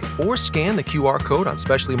Amazon.com/Hyundai or scan the QR code on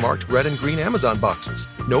specially marked red and green Amazon boxes.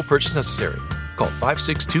 No purchase necessary. Call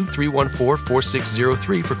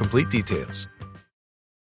 562-314-4603 for complete details.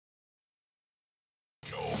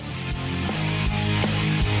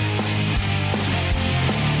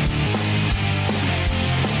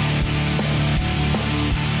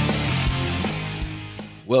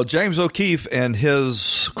 Well, James O'Keefe and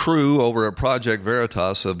his crew over at Project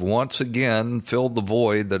Veritas have once again filled the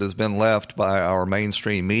void that has been left by our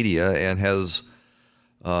mainstream media and has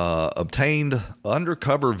obtained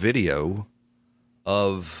undercover video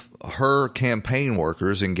of her campaign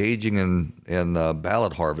workers engaging in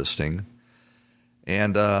ballot harvesting.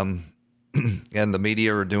 And and the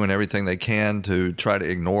media are doing everything they can to try to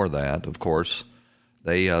ignore that, of course.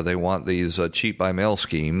 They want these cheat by mail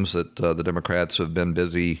schemes that the Democrats have been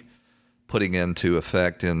busy putting into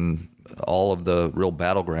effect in all of the real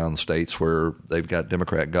battleground states where they've got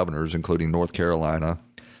Democrat governors, including North Carolina,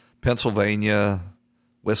 Pennsylvania,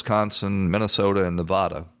 Wisconsin, Minnesota, and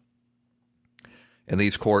Nevada. And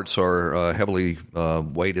these courts are heavily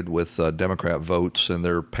weighted with Democrat votes, and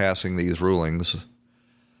they're passing these rulings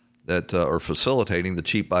that are facilitating the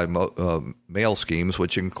cheat by mail schemes,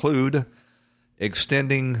 which include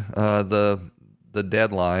extending the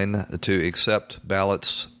deadline to accept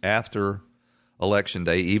ballots after Election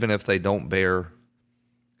Day, even if they don't bear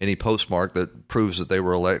any postmark that proves that they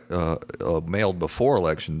were mailed before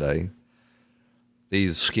Election Day.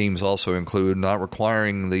 These schemes also include not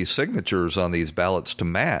requiring the signatures on these ballots to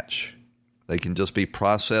match. They can just be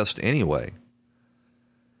processed anyway.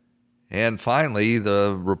 And finally,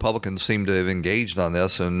 the Republicans seem to have engaged on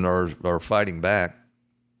this and are fighting back.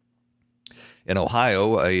 In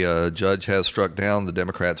Ohio, a judge has struck down the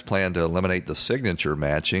Democrats' plan to eliminate the signature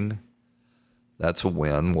matching. That's a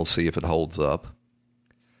win. We'll see if it holds up.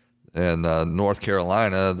 In North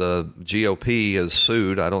Carolina, the GOP has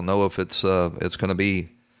sued. I don't know if it's going to be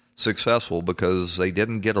successful because they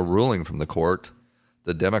didn't get a ruling from the court.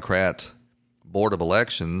 The Democrat Board of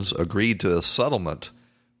Elections agreed to a settlement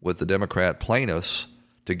with the Democrat plaintiffs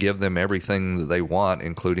to give them everything that they want,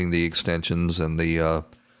 including the extensions and the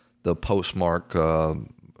postmark,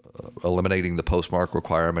 eliminating the postmark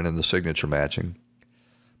requirement and the signature matching.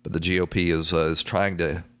 But the GOP is trying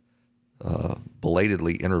to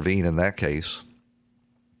belatedly intervene in that case.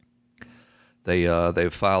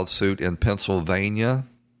 They've filed suit in Pennsylvania.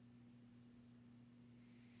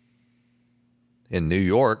 In New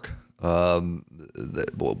York, we're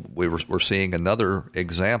seeing another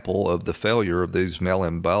example of the failure of these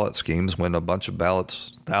mail-in ballot schemes when a bunch of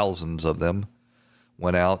ballots, thousands of them,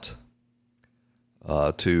 went out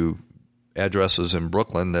to addresses in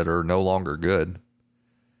Brooklyn that are no longer good.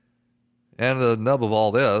 And the nub of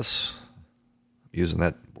all this, using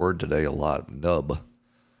that word today a lot, nub,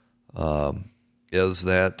 is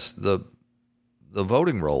that the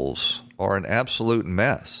voting rolls are an absolute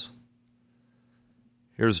mess.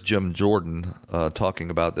 Here's Jim Jordan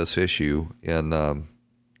talking about this issue in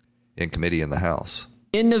committee in the House.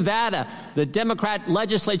 In Nevada, the Democrat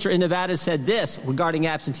legislature in Nevada said this regarding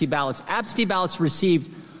absentee ballots. Absentee ballots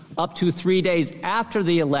received up to 3 days after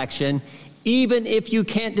the election, even if you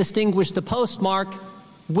can't distinguish the postmark,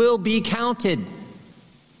 will be counted.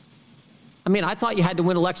 I mean, I thought you had to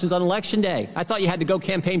win elections on Election Day. I thought you had to go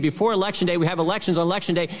campaign before Election Day. We have elections on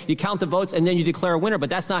Election Day. You count the votes, and then you declare a winner. But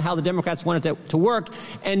that's not how the Democrats want it to work.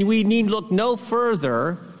 And we need look no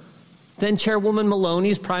further than Chairwoman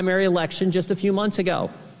Maloney's primary election just a few months ago.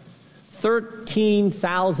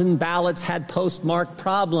 13,000 ballots had postmark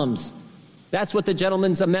problems. That's what the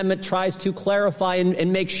gentleman's amendment tries to clarify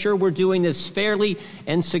and make sure we're doing this fairly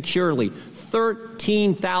and securely.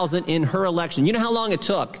 13,000 in her election. You know how long it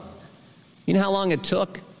took? You know how long it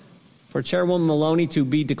took for Chairwoman Maloney to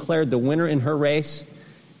be declared the winner in her race?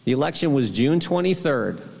 The election was June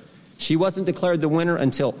 23rd. She wasn't declared the winner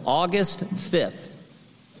until August 5th,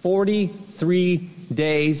 43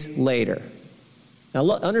 days later. Now,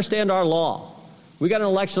 look, understand our law. We got an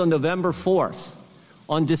election on November 4th.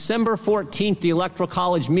 On December 14th, the Electoral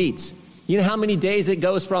College meets. You know how many days it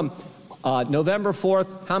goes from November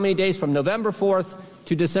 4th? How many days from November 4th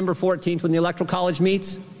to December 14th when the Electoral College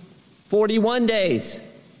meets? 41 days.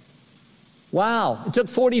 Wow. It took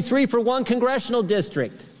 43 for one congressional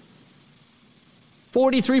district.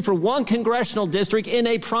 43 for one congressional district in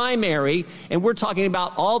a primary, and we're talking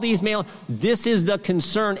about all these mail. This is the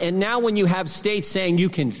concern. And now when you have states saying you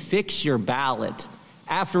can fix your ballot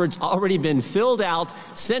after it's already been filled out,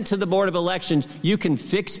 sent to the Board of Elections, you can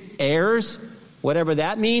fix errors, whatever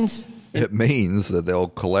that means. It means that they'll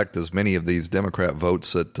collect as many of these Democrat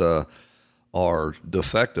votes that are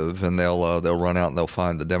defective, and they'll run out and they'll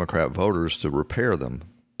find the Democrat voters to repair them.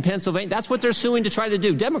 Pennsylvania, that's what they're suing to try to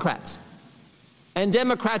do, Democrats. And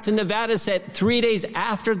Democrats in Nevada said 3 days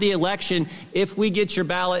after the election, if we get your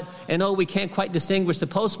ballot and, we can't quite distinguish the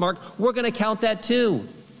postmark, we're going to count that too.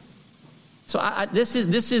 So this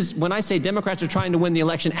is when I say Democrats are trying to win the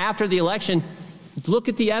election after the election, look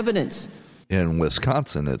at the evidence. In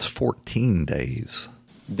Wisconsin, it's 14 days.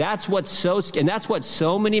 That's what's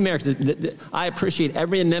so many Americans. I appreciate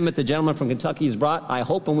every amendment the gentleman from Kentucky has brought. I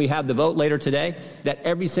hope when we have the vote later today that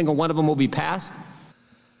every single one of them will be passed.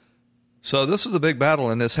 So this is a big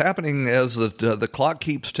battle, and it's happening as the clock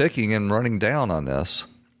keeps ticking and running down on this.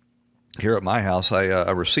 Here at my house,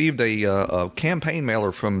 I received a campaign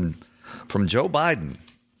mailer from Joe Biden.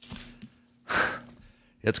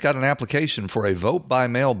 It's got an application for a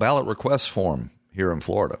vote-by-mail ballot request form here in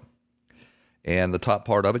Florida. And the top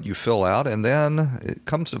part of it you fill out, and then it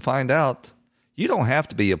comes to find out you don't have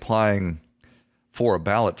to be applying for a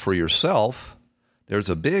ballot for yourself. There's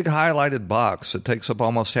a big highlighted box that takes up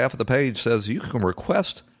almost half of the page, says you can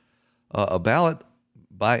request a ballot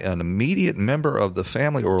by an immediate member of the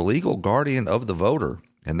family or legal guardian of the voter.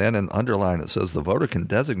 And then in underline it says the voter can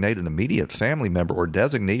designate an immediate family member or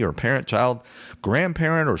designee or parent, child,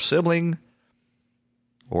 grandparent, or sibling,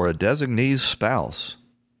 or a designee's spouse.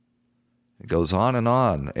 It goes on.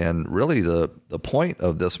 And really the point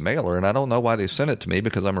of this mailer, and I don't know why they sent it to me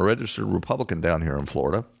because I'm a registered Republican down here in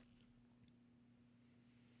Florida,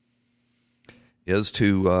 is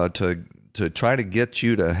to try to get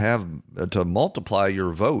you to multiply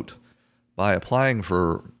your vote by applying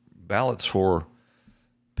for ballots for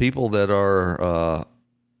people that are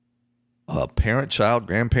a parent, child,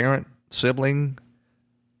 grandparent, sibling,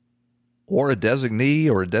 or a designee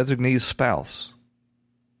or a designee's spouse.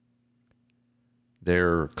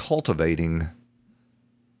 They're cultivating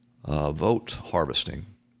vote harvesting.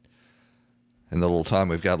 in the little time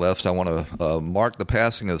we've got left, I want to mark the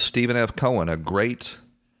passing of Stephen F. Cohen, a great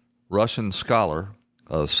Russian scholar,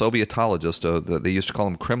 a Sovietologist. They used to call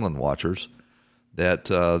them Kremlin watchers, that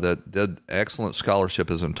did excellent scholarship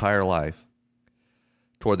his entire life.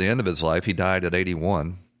 Toward the end of his life, he died at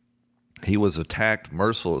 81. He was attacked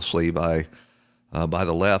mercilessly by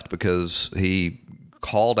the left because he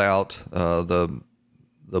called out the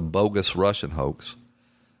bogus Russian hoax.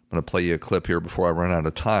 I'm going to play you a clip here before I run out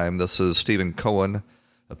of time. This is Stephen Cohen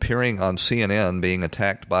appearing on CNN being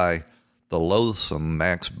attacked by the loathsome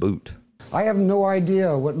Max Boot. I have no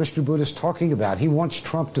idea what Mr. Boot is talking about. He wants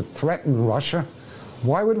Trump to threaten Russia.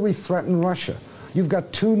 Why would we threaten Russia? You've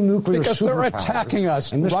got two nuclear superpowers. Because they're attacking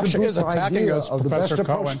us. Russia is attacking us, Professor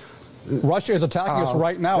Cohen. Russia is attacking us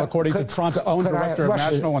right now, according to Trump's own director of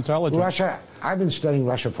national intelligence. Russia, I've been studying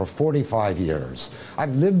Russia for 45 years.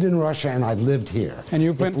 I've lived in Russia and I've lived here. And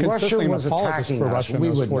you've been consistently an apologist for Russia in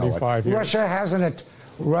those 45 years. Russia hasn't...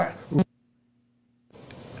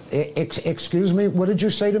 Excuse me, what did you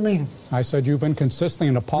say to me? I said you've been consistently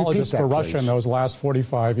an apologist for Russia in those last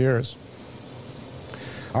 45 years.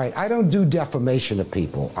 All right, I don't do defamation of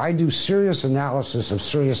people. I do serious analysis of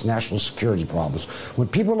serious national security problems. When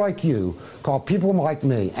people like you call people like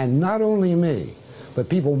me, and not only me, but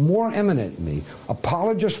people more eminent than me,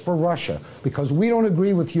 apologists for Russia, because we don't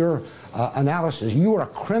agree with your analysis, you are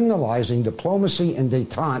criminalizing diplomacy and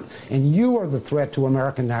détente, and you are the threat to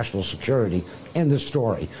American national security in the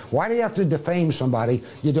story. Why do you have to defame somebody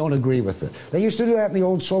you don't agree with it? They used to do that in the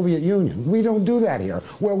old Soviet Union. We don't do that here.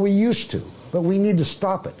 Well, we used to. But we need to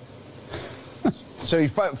stop it. So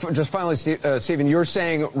just finally, Stephen, you're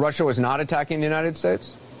saying Russia was not attacking the United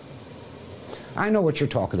States? I know what you're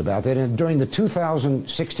talking about. That during the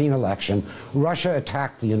 2016 election, Russia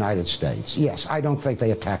attacked the United States. Yes, I don't think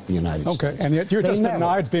they attacked the United States. Okay, and yet you're just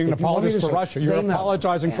denied being an apologist for Russia. You're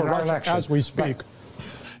apologizing for Russia as we speak.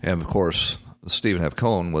 And, of course, Stephen F.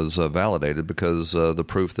 Cohen was validated because the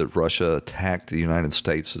proof that Russia attacked the United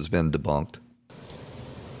States has been debunked.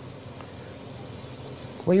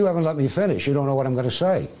 Well, you haven't let me finish. You don't know what I'm going to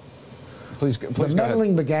say. Please the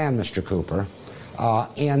meddling began, Mr. Cooper,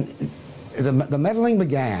 and the meddling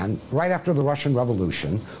began right after the Russian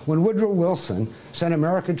Revolution when Woodrow Wilson sent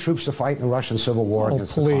American troops to fight in the Russian Civil War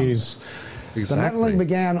against the communists. Exactly. The meddling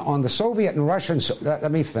began on the Soviet and Russian...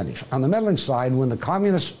 let me finish. On the meddling side, when the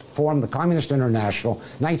communists formed the Communist International,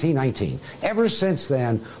 1919. Ever since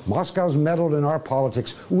then, Moscow's meddled in our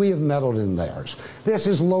politics. We have meddled in theirs. This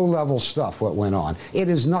is low-level stuff, what went on. It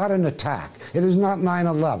is not an attack. It is not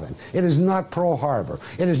 9/11. It is not Pearl Harbor.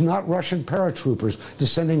 It is not Russian paratroopers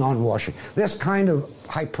descending on Washington. This kind of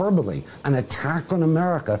hyperbole, an attack on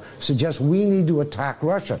America, suggests we need to attack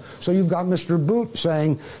Russia. So you've got Mr. Boot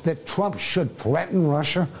saying that Trump should threaten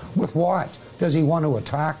Russia? With what? Does he want to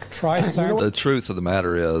attack? The truth of the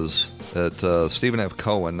matter is that Stephen F.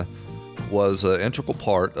 Cohen was an integral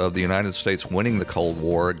part of the United States winning the Cold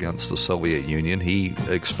War against the Soviet Union. He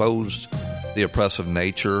exposed the oppressive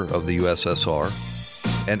nature of the USSR.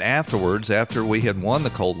 And afterwards, after we had won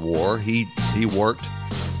the Cold War, he worked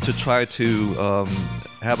to try to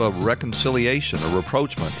have a reconciliation, a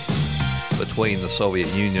rapprochement between the Soviet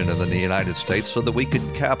Union and the United States so that we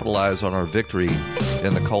could capitalize on our victory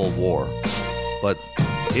in the Cold War. But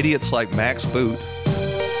idiots like Max Boot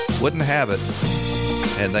wouldn't have it,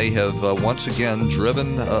 and they have once again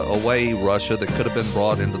driven away Russia that could have been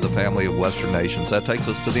brought into the family of Western nations. That takes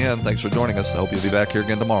us to the end. Thanks for joining us. I hope you'll be back here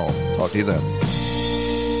again tomorrow. Talk to you then.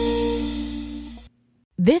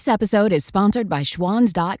 This episode is sponsored by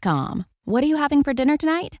Schwans.com. What are you having for dinner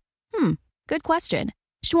tonight? Good question.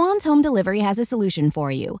 Schwann's Home Delivery has a solution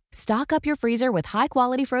for you. Stock up your freezer with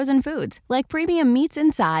high-quality frozen foods like premium meats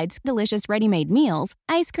and sides, delicious ready-made meals,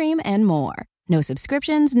 ice cream, and more. No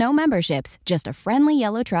subscriptions, no memberships, just a friendly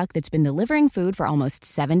yellow truck that's been delivering food for almost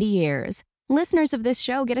 70 years. Listeners of this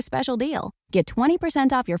show get a special deal. Get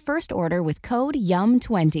 20% off your first order with code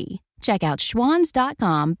YUM20. Check out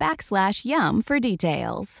schwans.com/YUM for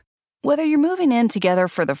details. Whether you're moving in together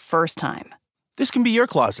for the first time, this can be your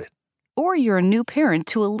closet, or you're a new parent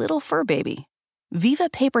to a little fur baby, Viva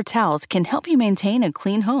paper towels can help you maintain a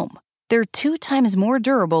clean home. They're 2 times more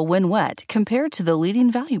durable when wet compared to the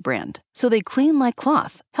leading value brand, so they clean like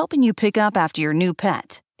cloth, helping you pick up after your new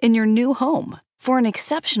pet in your new home. For an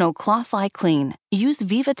exceptional cloth-like clean, use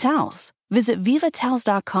Viva towels. Visit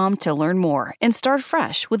vivatowels.com to learn more and start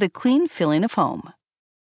fresh with a clean feeling of home.